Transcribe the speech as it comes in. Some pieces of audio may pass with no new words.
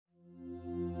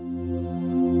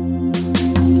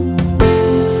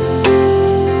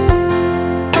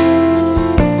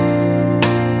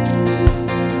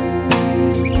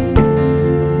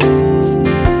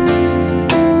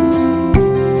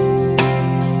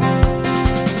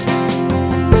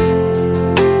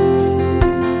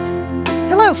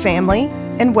family,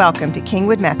 and welcome to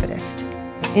Kingwood Methodist.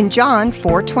 In John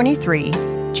 4:23,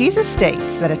 Jesus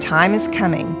states that a time is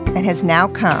coming and has now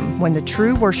come when the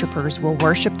true worshipers will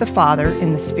worship the Father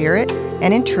in the Spirit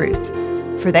and in truth,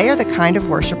 for they are the kind of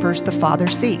worshipers the Father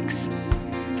seeks.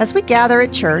 As we gather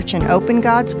at church and open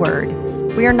God's Word,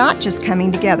 we are not just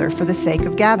coming together for the sake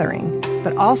of gathering,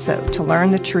 but also to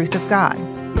learn the truth of God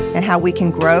and how we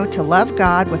can grow to love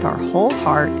God with our whole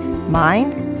heart,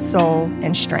 mind, soul,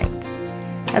 and strength.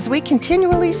 As we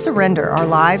continually surrender our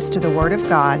lives to the Word of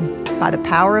God by the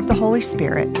power of the Holy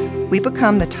Spirit, we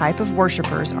become the type of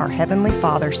worshipers our Heavenly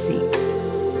Father seeks.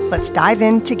 Let's dive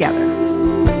in together.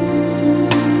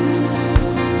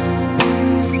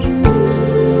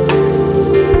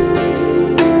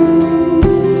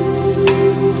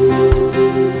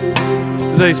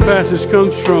 Today's passage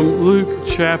comes from Luke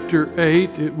chapter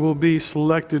 8. It will be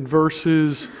selected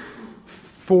verses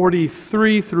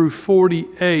 43 through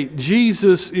 48.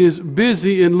 Jesus is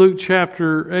busy in Luke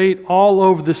chapter 8 all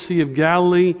over the Sea of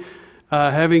Galilee,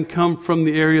 having come from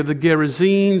the area of the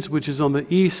Gerasenes, which is on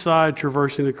the east side,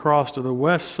 traversing across to the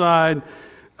west side.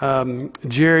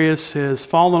 Jairus has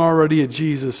fallen already at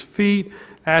Jesus' feet,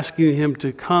 asking him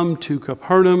to come to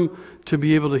Capernaum to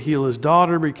be able to heal his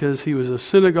daughter because he was a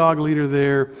synagogue leader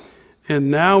there.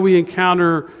 And now we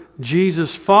encounter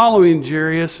Jesus following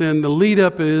Jairus, and the lead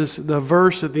up is the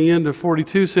verse at the end of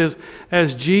 42 says,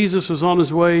 as Jesus was on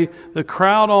his way, the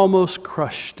crowd almost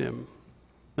crushed him.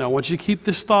 Now I want you to keep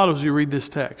this thought as you read this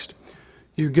text.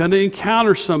 You're going to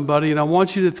encounter somebody, and I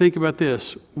want you to think about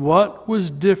this. What was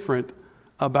different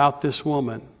about this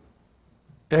woman?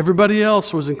 Everybody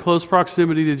else was in close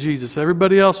proximity to Jesus.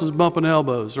 Everybody else was bumping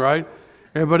elbows, right?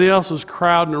 Everybody else was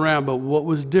crowding around, but what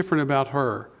was different about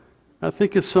her? I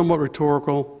think it's somewhat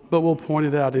rhetorical, but we'll point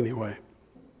it out anyway.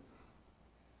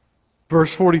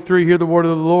 Verse 43, hear the word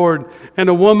of the Lord. And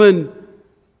a woman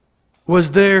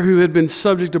was there who had been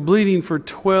subject to bleeding for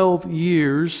 12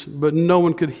 years, but no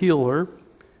one could heal her.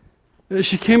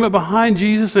 She came up behind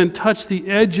Jesus and touched the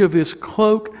edge of his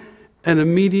cloak, and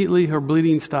immediately her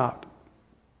bleeding stopped.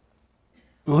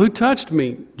 Well, who touched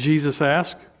me? Jesus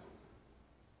asked.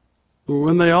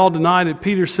 When they all denied it,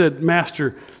 Peter said,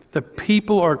 Master, the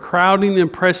people are crowding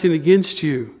and pressing against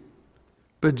you.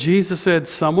 But Jesus said,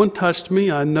 someone touched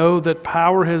me. I know that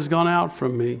power has gone out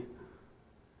from me.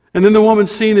 And then the woman,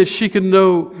 seeing that she could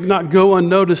not go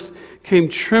unnoticed, came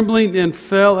trembling and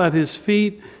fell at his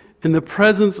feet. In the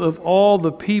presence of all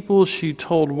the people, she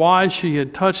told why she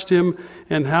had touched him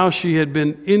and how she had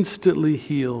been instantly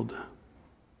healed.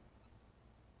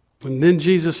 And then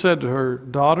Jesus said to her,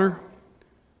 Daughter,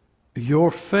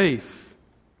 your faith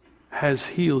has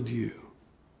healed you.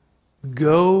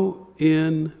 Go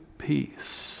in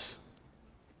peace.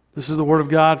 This is the word of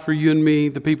God for you and me,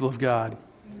 the people of God.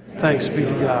 Thanks be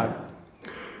to God.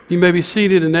 You may be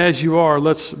seated, and as you are,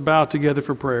 let's bow together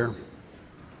for prayer.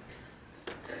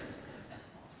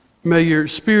 May your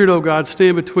Spirit, O God,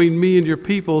 stand between me and your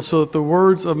people so that the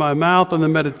words of my mouth and the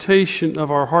meditation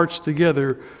of our hearts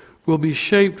together will be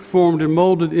shaped, formed, and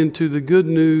molded into the good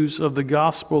news of the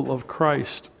gospel of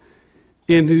Christ,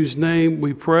 in whose name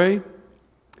we pray,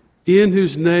 in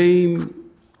whose name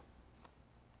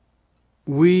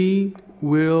we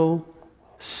will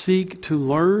seek to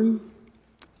learn,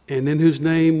 and in whose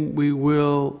name we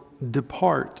will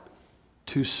depart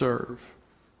to serve.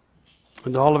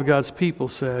 And all of God's people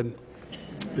said,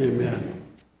 Amen.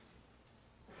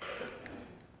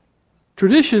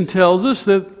 Tradition tells us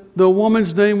that the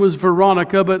woman's name was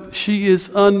Veronica, but she is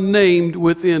unnamed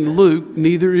within Luke.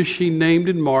 Neither is she named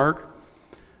in Mark.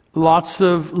 Lots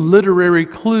of literary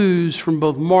clues from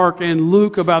both Mark and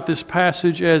Luke about this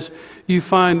passage, as you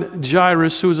find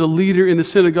Jairus, who is a leader in the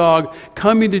synagogue,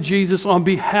 coming to Jesus on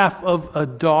behalf of a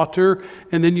daughter,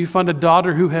 and then you find a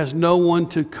daughter who has no one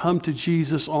to come to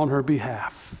Jesus on her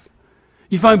behalf.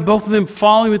 You find both of them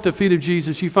falling at the feet of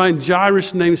Jesus. You find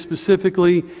Jairus named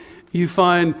specifically. You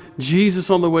find Jesus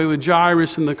on the way with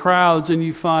Jairus in the crowds, and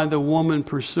you find the woman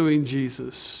pursuing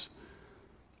Jesus.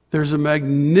 There's a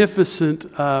magnificent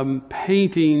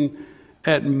painting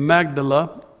at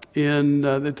Magdala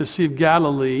at the Sea of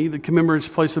Galilee that commemorates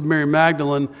the place of Mary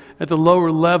Magdalene. At the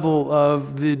lower level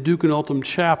of the Duke and Ultim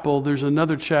Chapel, there's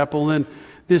another chapel, and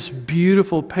this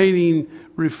beautiful painting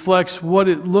reflects what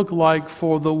it looked like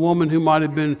for the woman who might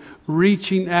have been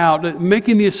reaching out,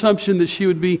 making the assumption that she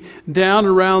would be down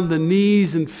around the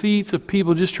knees and feet of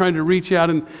people just trying to reach out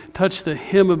and touch the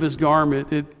hem of his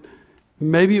garment.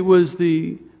 Maybe it was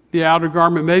the outer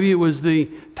garment, maybe it was the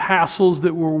tassels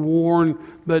that were worn,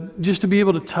 but just to be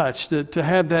able to touch, to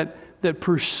have that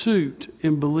pursuit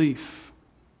in belief.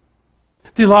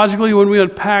 Theologically, when we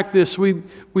unpack this, we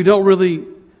don't really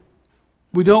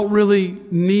we don't really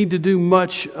need to do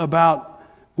much about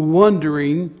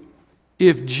wondering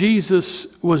if Jesus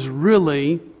was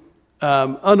really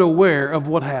unaware of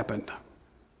what happened.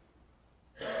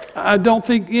 I don't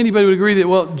think anybody would agree that,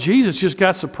 well, Jesus just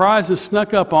got surprised and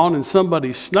snuck up on and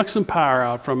somebody snuck some power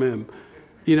out from him.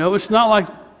 You know, it's not like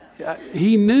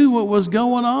he knew what was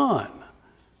going on.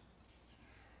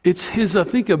 It's his, I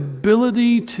think,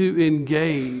 ability to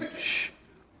engage.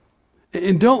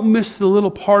 And don't miss the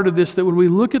little part of this, that when we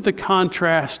look at the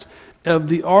contrast of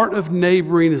the art of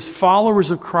neighboring as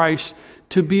followers of Christ,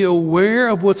 to be aware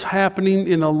of what's happening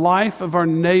in the life of our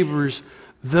neighbors,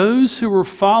 those who were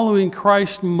following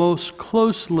Christ most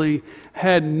closely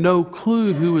had no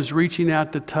clue who was reaching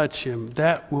out to touch him.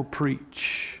 That will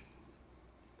preach.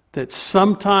 That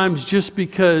sometimes just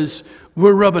because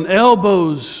we're rubbing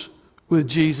elbows with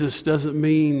Jesus doesn't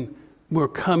mean we're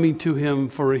coming to him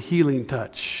for a healing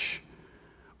touch,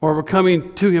 or we're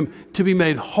coming to him to be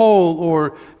made whole,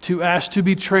 or to ask to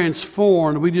be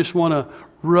transformed. We just want to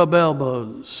rub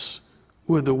elbows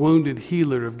with the wounded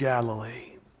healer of Galilee.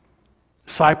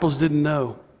 Disciples didn't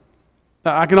know.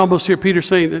 I can almost hear Peter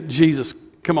saying, Jesus,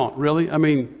 come on, really? I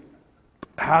mean,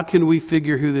 how can we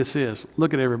figure who this is?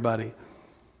 Look at everybody.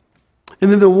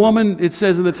 And then the woman, it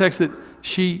says in the text that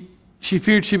she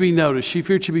feared she'd be noticed. She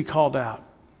feared she'd be called out.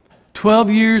 12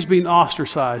 years being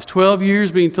ostracized. 12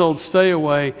 years being told, stay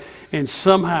away. And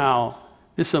somehow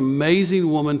this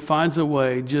amazing woman finds a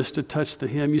way just to touch the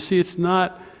hem. You see, it's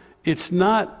not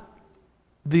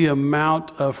the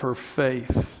amount of her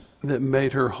faith that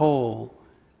made her whole.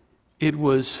 It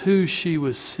was who she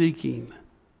was seeking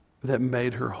that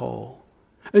made her whole.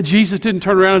 Jesus didn't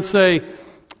turn around and say,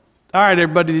 all right,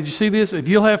 everybody, did you see this? If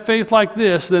you'll have faith like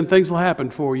this, then things will happen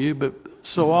for you. But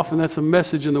so often that's a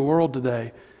message in the world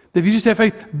today. That if you just have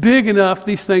faith big enough,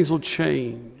 these things will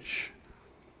change.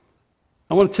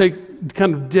 I want to take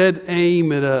kind of dead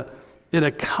aim at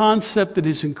a concept that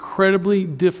is incredibly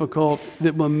difficult,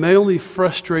 that may only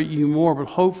frustrate you more, but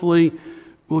hopefully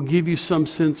will give you some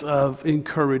sense of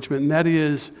encouragement. And that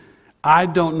is, I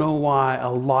don't know why a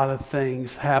lot of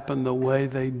things happen the way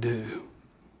they do.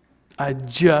 I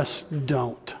just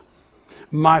don't.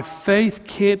 My faith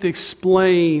can't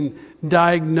explain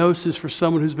diagnosis for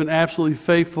someone who's been absolutely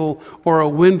faithful, or a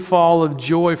windfall of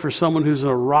joy for someone who's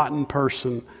a rotten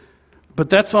person. But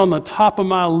that's on the top of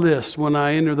my list when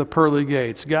I enter the pearly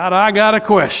gates. God, I got a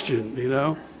question, you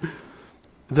know.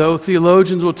 Though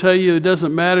theologians will tell you it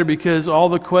doesn't matter, because all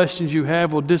the questions you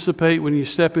have will dissipate when you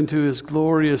step into his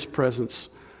glorious presence.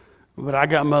 But I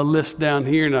got my list down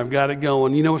here and I've got it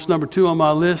going. You know what's number 2 on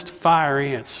my list? Fire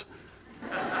ants.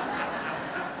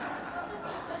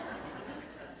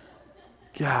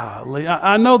 Golly,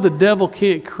 I know the devil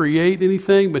can't create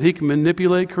anything, but he can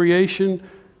manipulate creation.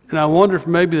 And I wonder if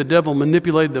maybe the devil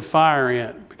manipulated the fire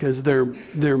ant, because they're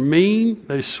mean,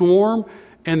 they swarm,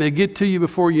 and they get to you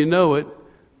before you know it.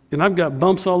 And I've got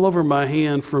bumps all over my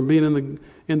hand from being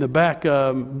in the back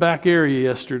area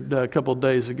yesterday, a couple of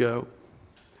days ago.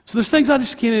 So there's things I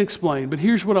just can't explain, but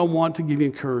here's what I want to give you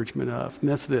encouragement of, and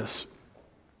that's this.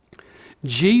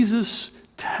 Jesus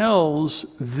tells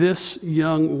this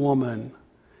young woman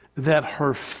that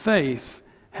her faith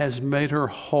has made her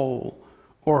whole,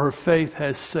 or her faith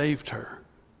has saved her.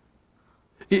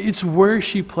 It's where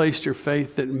she placed her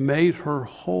faith that made her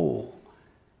whole.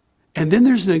 And then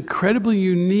there's an incredibly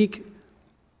unique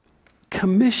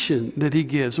commission that he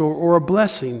gives, or a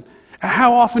blessing.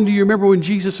 How often do you remember when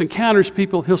Jesus encounters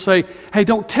people, he'll say, hey,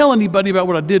 don't tell anybody about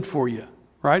what I did for you,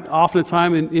 right?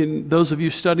 Oftentimes, in those of you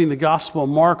studying the Gospel of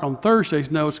Mark on Thursdays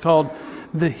know it's called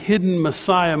the hidden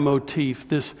Messiah motif,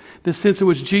 this sense in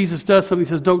which Jesus does something, he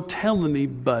says, don't tell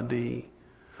anybody.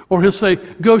 Or he'll say,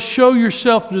 go show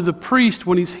yourself to the priest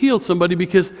when he's healed somebody,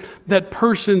 because that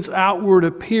person's outward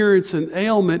appearance and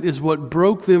ailment is what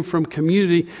broke them from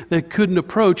community they couldn't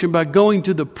approach. And by going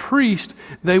to the priest,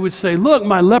 they would say, look,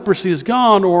 my leprosy is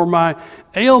gone, or my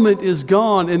ailment is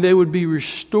gone, and they would be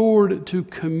restored to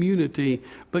community.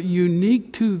 But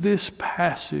unique to this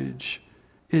passage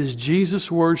is Jesus'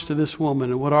 words to this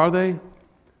woman. And what are they?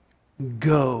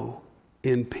 Go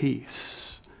in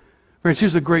peace. Friends,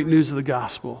 here's the great news of the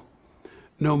gospel.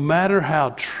 No matter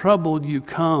how troubled you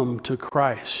come to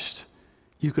Christ,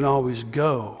 you can always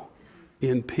go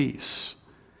in peace.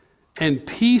 And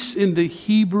peace in the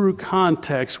Hebrew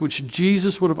context, which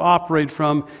Jesus would have operated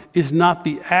from, is not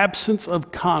the absence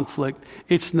of conflict.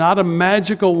 It's not a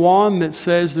magical wand that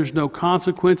says there's no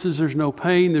consequences, there's no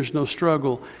pain, there's no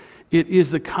struggle. It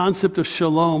is the concept of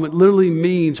shalom. It literally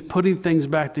means putting things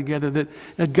back together, that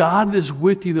a God is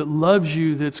with you, that loves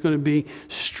you, that's going to be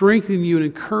strengthening you and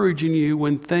encouraging you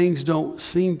when things don't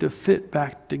seem to fit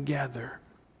back together.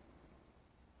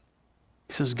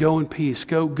 He says, go in peace.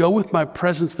 Go with my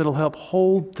presence that'll help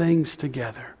hold things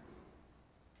together.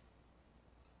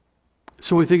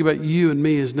 So when we think about you and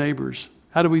me as neighbors,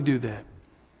 how do we do that?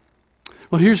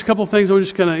 Well, here's a couple of things I'm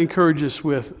just going to encourage us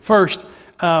with. First,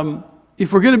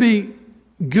 if we're going to be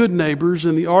good neighbors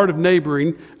in the art of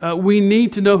neighboring, we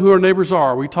need to know who our neighbors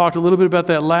are. We talked a little bit about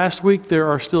that last week. There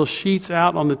are still sheets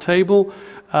out on the table.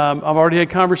 I've already had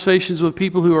conversations with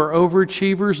people who are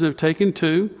overachievers that have taken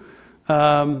 2.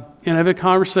 And I've had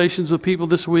conversations with people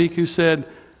this week who said,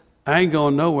 I ain't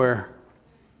going nowhere.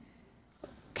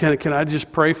 Can I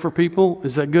just pray for people?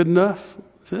 Is that good enough?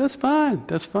 I said, that's fine.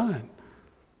 That's fine.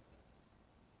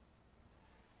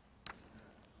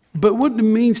 But what it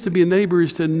means to be a neighbor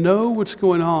is to know what's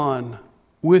going on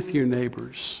with your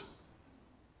neighbors.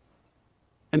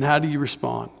 And how do you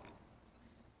respond?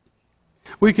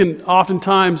 We can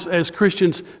oftentimes, as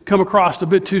Christians, come across a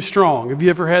bit too strong. Have you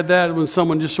ever had that when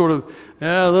someone just sort of,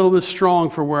 a little bit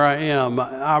strong for where I am?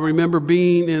 I remember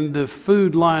being in the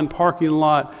Food Line parking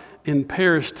lot in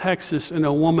Paris, Texas, and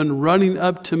a woman running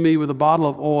up to me with a bottle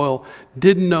of oil,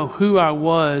 didn't know who I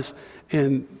was,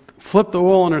 and flipped the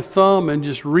oil on her thumb and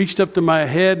just reached up to my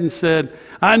head and said,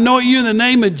 I anoint you in the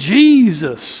name of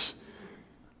Jesus.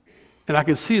 And I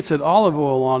could see it said olive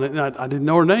oil on it, and I didn't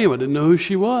know her name. I didn't know who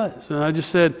she was. And I just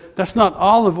said, that's not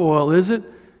olive oil, is it?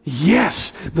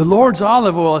 Yes, the Lord's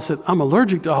olive oil. I said, I'm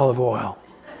allergic to olive oil.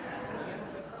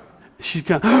 She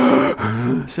kind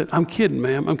of said, I'm kidding,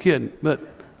 ma'am, I'm kidding. But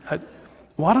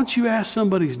why don't you ask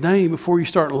somebody's name before you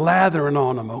start lathering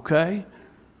on them, okay?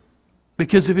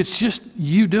 Because if it's just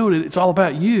you doing it, it's all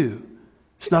about you.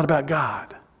 It's not about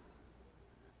God.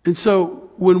 And so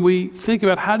when we think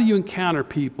about how do you encounter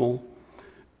people,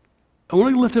 I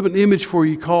want to lift up an image for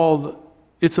you called,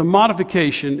 it's a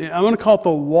modification. I'm going to call it the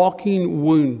walking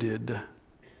wounded.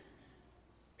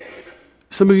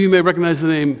 Some of you may recognize the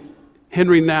name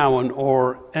Henry Nouwen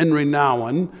or Henry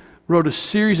Nouwen. Wrote a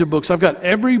series of books. I've got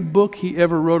every book he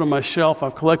ever wrote on my shelf.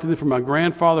 I've collected them from my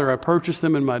grandfather. I purchased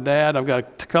them and my dad. I've got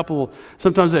a couple,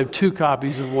 sometimes I have 2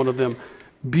 copies of one of them.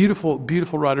 Beautiful,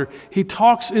 beautiful writer. He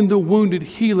talks in The Wounded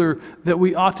Healer that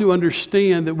we ought to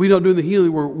understand that we don't do the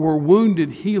healing. We're wounded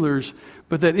healers.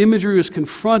 But that imagery was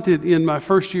confronted in my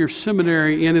first year of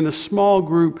seminary, and in a small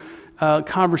group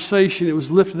conversation, it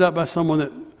was lifted up by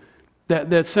someone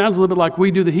that sounds a little bit like we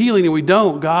do the healing and we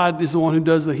don't. God is the one who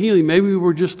does the healing. Maybe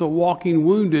we're just the walking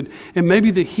wounded. And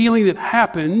maybe the healing that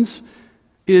happens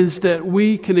is that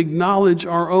we can acknowledge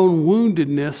our own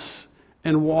woundedness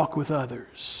and walk with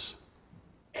others.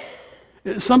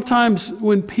 Sometimes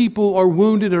when people are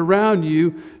wounded around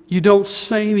you, you don't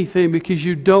say anything because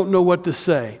you don't know what to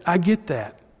say. I get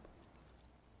that.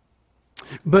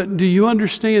 But do you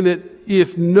understand that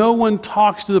if no one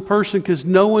talks to the person because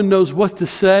no one knows what to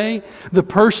say, the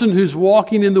person who's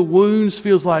walking in the wounds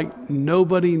feels like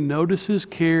nobody notices,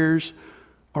 cares,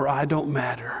 or I don't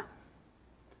matter.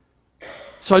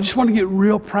 So I just want to get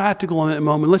real practical on that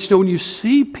moment. Let you know when you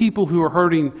see people who are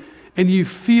hurting and you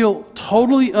feel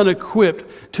totally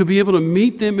unequipped to be able to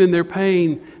meet them in their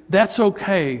pain, that's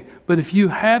okay. But if you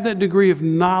have that degree of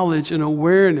knowledge and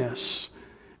awareness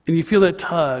and you feel that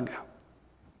tug,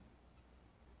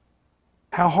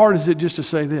 how hard is it just to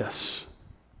say this?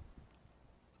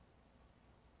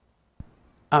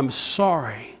 I'm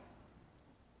sorry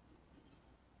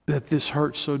that this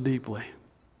hurts so deeply.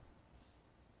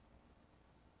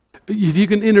 If you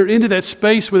can enter into that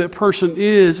space where that person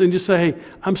is and just say, hey,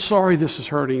 I'm sorry this is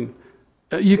hurting.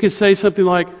 You can say something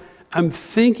like, I'm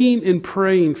thinking and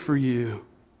praying for you.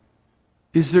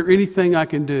 Is there anything I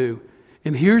can do?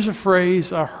 And here's a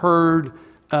phrase I heard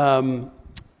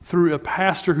through a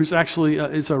pastor who's actually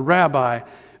is a rabbi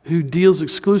who deals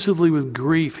exclusively with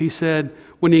grief. He said,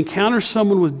 when he encounters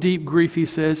someone with deep grief, he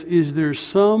says, is there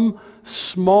some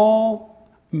small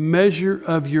measure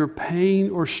of your pain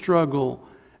or struggle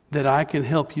that I can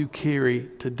help you carry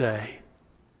today?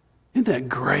 Isn't that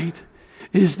great?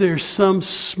 Is there some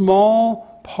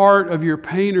small part of your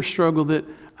pain or struggle that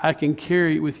I can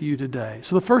carry with you today?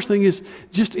 So the first thing is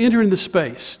just enter in the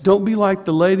space. Don't be like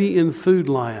the lady in Food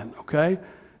Line, okay?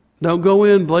 Don't go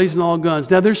in blazing all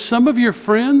guns. Now, there's some of your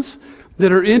friends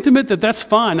that are intimate that's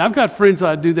fine. I've got friends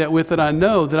I do that with that I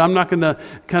know that I'm not going to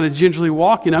kind of gingerly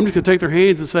walk in. I'm just going to take their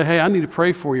hands and say, hey, I need to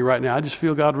pray for you right now. I just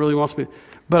feel God really wants me.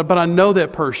 But I know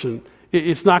that person.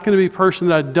 It's not going to be a person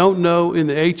that I don't know in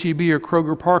the H-E-B or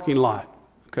Kroger parking lot,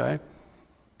 okay?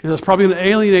 Because that's probably going to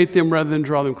alienate them rather than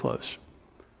draw them close.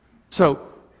 So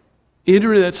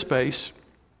enter into that space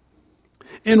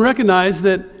and recognize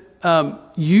that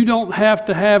you don't have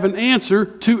to have an answer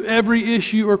to every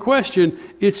issue or question.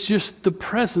 It's just the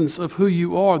presence of who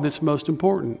you are that's most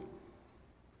important.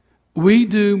 We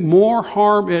do more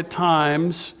harm at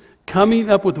times coming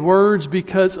up with words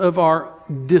because of our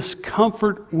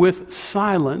discomfort with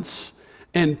silence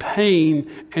and pain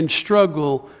and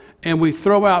struggle, and we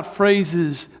throw out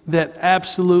phrases that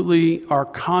absolutely are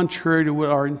contrary to what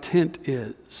our intent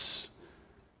is.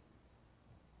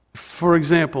 For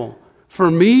example,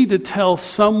 for me to tell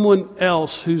someone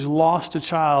else who's lost a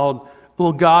child,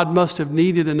 well, God must have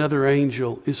needed another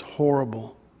angel, is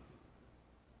horrible.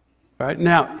 Right?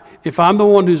 Now, if I'm the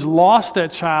one who's lost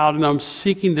that child and I'm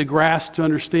seeking to grasp to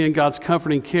understand God's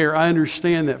comforting care, I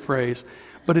understand that phrase.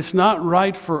 But it's not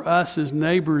right for us as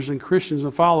neighbors and Christians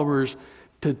and followers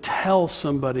to tell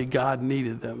somebody God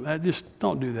needed them. Just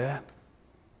don't do that.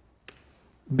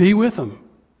 Be with them.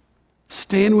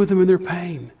 Stand with them in their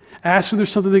pain. Ask if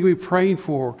there's something they can be praying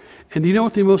for. And do you know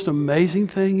what the most amazing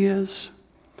thing is?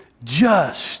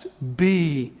 Just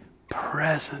be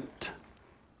present.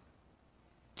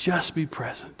 Just be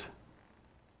present.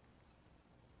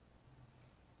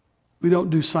 We don't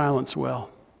do silence well.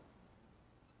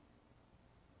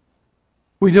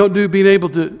 We don't do being able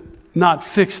to not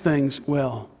fix things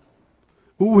well.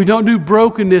 We don't do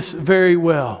brokenness very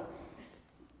well.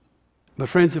 But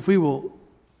friends, if we will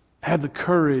have the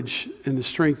courage and the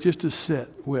strength just to sit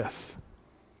with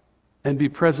and be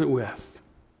present with,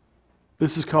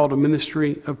 this is called a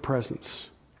ministry of presence.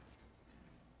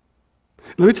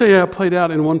 Let me tell you how it played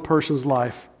out in one person's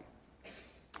life.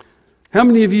 How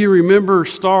many of you remember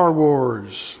Star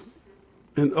Wars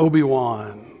and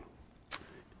Obi-Wan?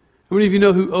 How many of you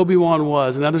know who Obi-Wan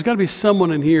was? Now, there's got to be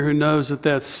someone in here who knows that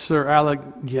that's Sir Alec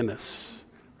Guinness,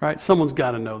 right? Someone's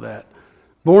got to know that.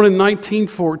 Born in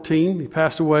 1914, he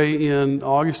passed away in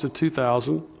August of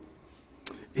 2000.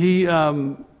 He,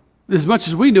 as much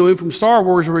as we knew him from Star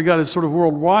Wars, where he got his sort of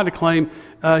worldwide acclaim,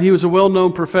 he was a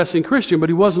well-known professing Christian, but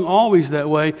he wasn't always that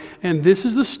way. And this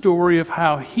is the story of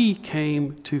how he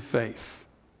came to faith.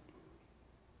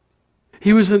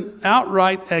 He was an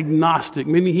outright agnostic,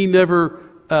 meaning he never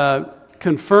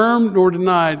confirmed nor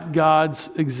denied God's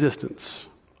existence.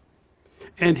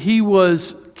 And he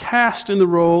was cast in the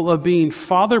role of being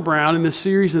Father Brown in the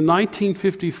series in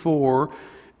 1954,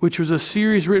 which was a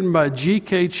series written by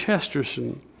G.K.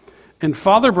 Chesterton. And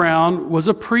Father Brown was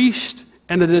a priest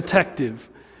and a detective.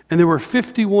 And there were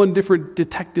 51 different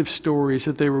detective stories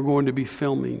that they were going to be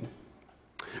filming.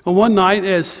 And one night,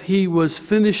 as he was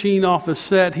finishing off a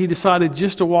set, he decided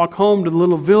just to walk home to the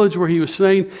little village where he was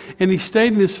staying, and he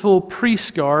stayed in his full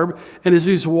priest garb. And as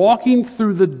he was walking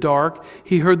through the dark,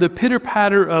 he heard the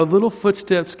pitter-patter of little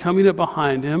footsteps coming up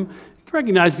behind him. He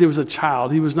recognized he was a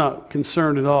child. He was not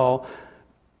concerned at all.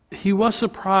 He was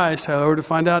surprised, however, to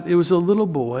find out it was a little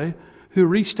boy who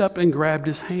reached up and grabbed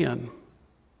his hand.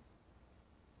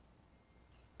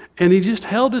 And he just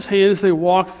held his hand as they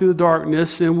walked through the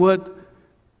darkness, and what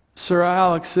Sir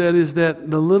Alex said is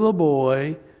that the little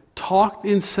boy talked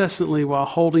incessantly while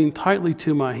holding tightly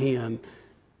to my hand.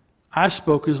 I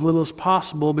spoke as little as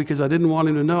possible because I didn't want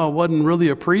him to know I wasn't really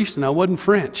a priest and I wasn't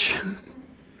French.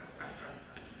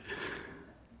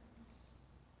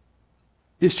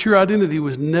 His true identity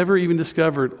was never even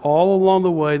discovered. All along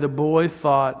the way, the boy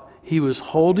thought he was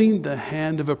holding the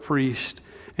hand of a priest.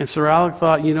 And Sir Alex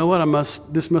thought, you know what,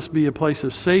 this must be a place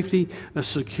of safety, of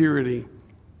security.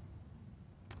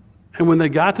 And when they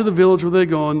got to the village where they're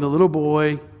going, the little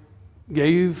boy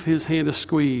gave his hand a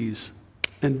squeeze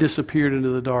and disappeared into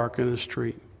the dark in the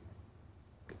street.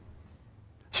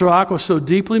 Sir Alex was so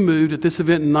deeply moved at this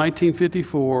event in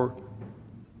 1954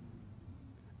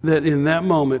 that in that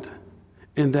moment,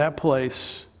 in that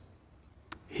place,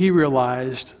 he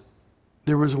realized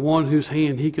there was one whose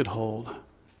hand he could hold.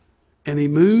 And he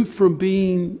moved from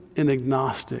being an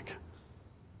agnostic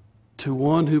to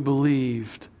one who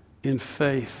believed in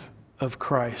faith of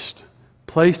Christ,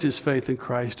 placed his faith in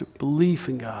Christ, belief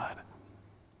in God,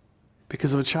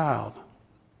 because of a child,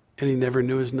 and he never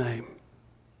knew his name.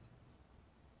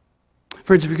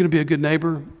 Friends, if you're going to be a good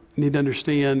neighbor, you need to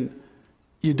understand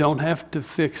you don't have to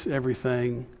fix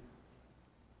everything.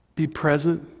 Be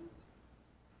present.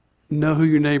 Know who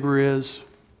your neighbor is.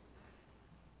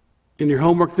 And your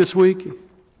homework this week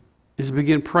is to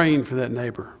begin praying for that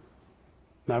neighbor.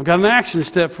 Now, I've got an action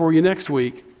step for you next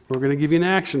week. We're going to give you an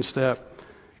action step.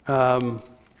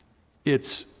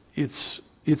 It's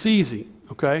easy,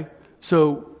 okay?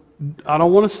 So I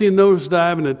don't want to see a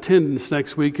nosedive in attendance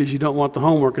next week because you don't want the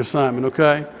homework assignment,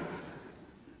 okay?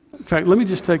 In fact, let me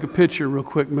just take a picture real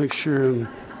quick, make sure.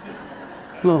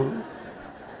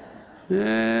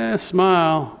 Yeah,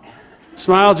 smile.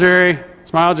 Smile, Jerry.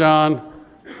 Smile, John.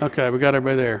 Okay, we got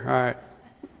everybody there. All right.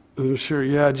 I'm sure.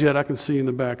 Yeah, Jed, I can see you in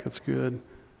the back. That's good.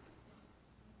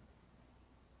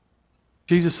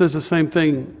 Jesus says the same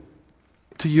thing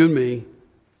to you and me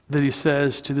that he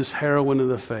says to this heroine of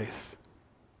the faith.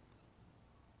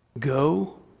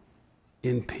 Go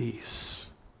in peace.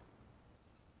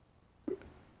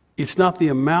 It's not the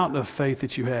amount of faith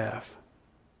that you have.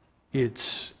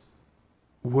 It's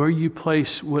where you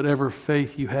place whatever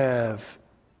faith you have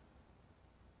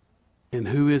and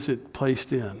who is it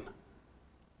placed in.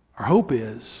 Our hope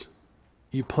is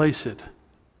you place it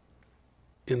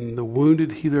in the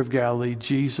wounded healer of Galilee,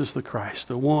 Jesus the Christ,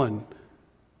 the one,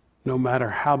 no matter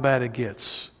how bad it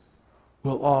gets,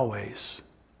 will always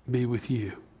be with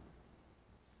you.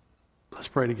 Let's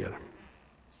pray together.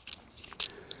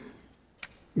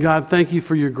 God, thank you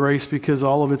for your grace because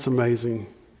all of it's amazing.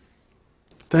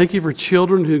 Thank you for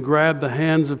children who grab the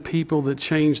hands of people that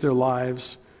change their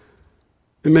lives.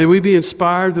 And may we be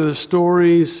inspired to the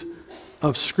stories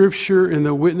of Scripture and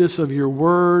the witness of your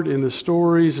word and the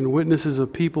stories and witnesses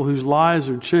of people whose lives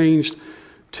are changed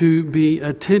to be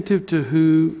attentive to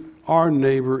who our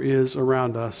neighbor is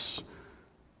around us.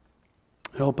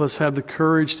 Help us have the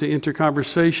courage to enter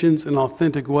conversations in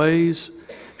authentic ways.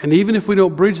 And even if we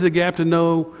don't bridge the gap to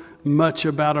know much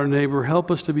about our neighbor, help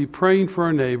us to be praying for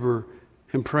our neighbor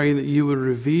and praying that you would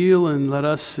reveal and let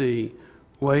us see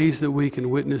ways that we can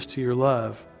witness to your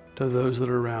love to those that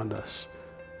are around us.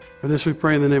 For this we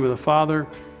pray in the name of the Father,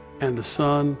 and the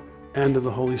Son, and of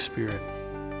the Holy Spirit.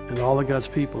 And all of God's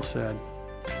people said,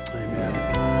 amen.